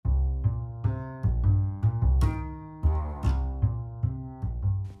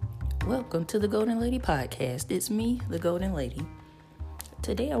Welcome to the Golden Lady Podcast. It's me, the Golden Lady.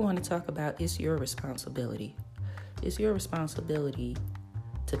 Today I want to talk about it's your responsibility. It's your responsibility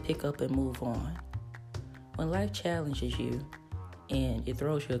to pick up and move on. When life challenges you and it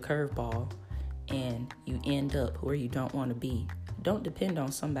throws you a curveball and you end up where you don't want to be, don't depend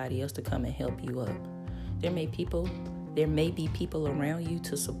on somebody else to come and help you up. There may be people around you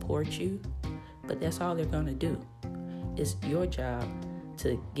to support you, but that's all they're going to do. It's your job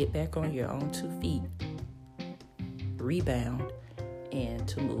to get back on your own 2 feet, rebound, and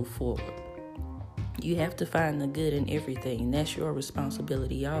to move forward. You have to find the good in everything. That's your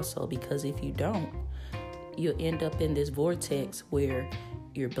responsibility also, because if you don't, you'll end up in this vortex where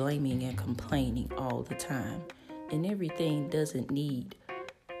you're blaming and complaining all the time. And everything doesn't need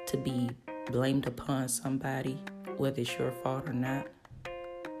to be blamed upon somebody, whether it's your fault or not,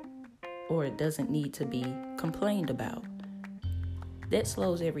 or it doesn't need to be complained about. That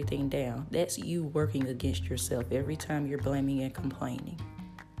slows everything down. That's you working against yourself every time you're blaming and complaining.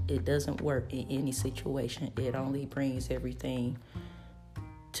 It doesn't work in any situation. It only brings everything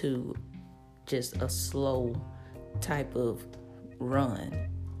to just a slow type of run.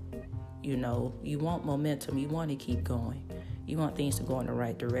 You know, you want momentum. You want to keep going. You want things to go in the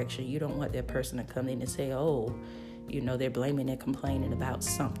right direction. You don't want that person to come in and say, they're blaming and complaining about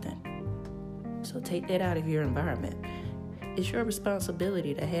something. So take that out of your environment. It's your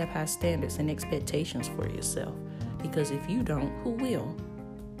responsibility to have high standards and expectations for yourself, because if you don't, who will?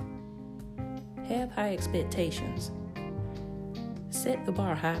 Have high expectations. Set the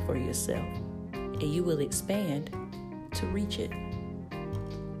bar high for yourself, and you will expand to reach it.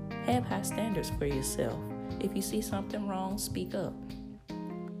 Have high standards for yourself. If you see something wrong, speak up.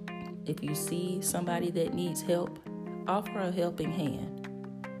 If you see somebody that needs help, offer a helping hand.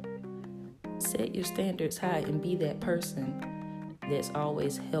 Set your standards high and be that person that's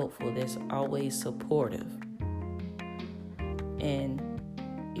always helpful, that's always supportive. And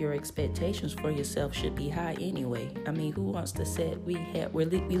your expectations for yourself should be high anyway. I mean, who wants to set? We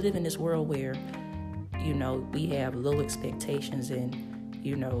live in this world where, we have low expectations, and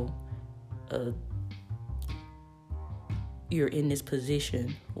you're in this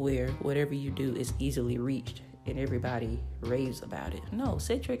position where whatever you do is easily reached and everybody raves about it. No,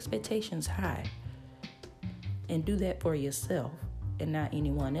 set your expectations high and do that for yourself and not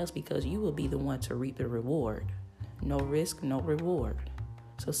anyone else, because you will be the one to reap the reward. No risk, no reward.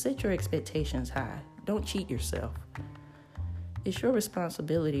 So set your expectations high. Don't cheat yourself. It's your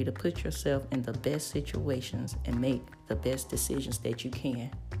responsibility to put yourself in the best situations and make the best decisions that you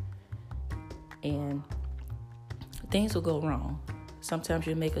can. And things will go wrong. Sometimes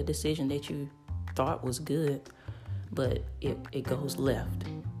you make a decision that you thought was good, but it goes left.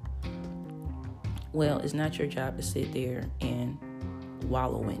 Well, it's not your job to sit there and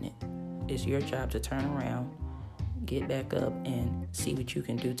wallow in it. It's your job to turn around, get back up, and see what you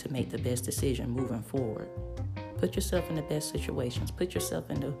can do to make the best decision moving forward. Put yourself in the best situations. Put yourself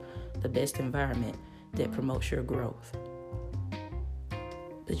in the best environment that promotes your growth.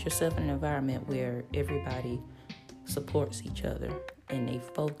 Put yourself in an environment where everybody supports each other and they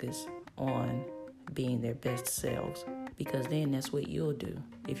focus on being their best selves, because then that's what you'll do.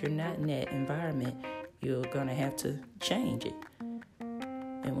 If you're not in that environment, you're going to have to change it.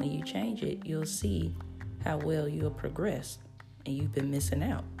 And when you change it, you'll see how well you'll progress, and you've been missing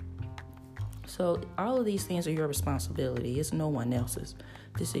out. So all of these things are your responsibility. It's no one else's.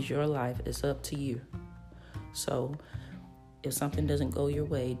 This is your life. It's up to you. So if something doesn't go your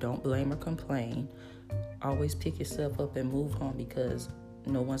way, don't blame or complain. Always pick yourself up and move on, because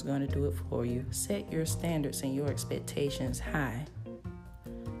no one's going to do it for you. Set your standards and your expectations high,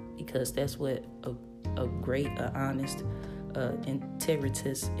 because that's what a great, honest,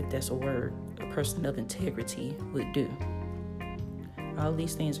 integritous, if that's a word, a person of integrity would do. All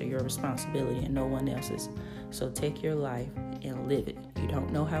these things are your responsibility and no one else's. So take your life and live it. You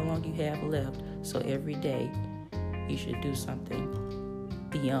don't know how long you have left, so every day you should do something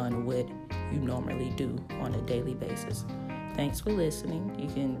beyond what you normally do on a daily basis. Thanks for listening. You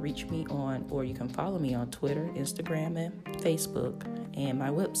can reach me or you can follow me on Twitter, Instagram, and Facebook, and my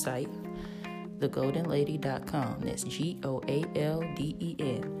website, thegoldenlady.com. That's GOALDEN.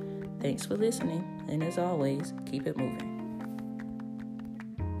 Thanks for listening, and as always, keep it moving.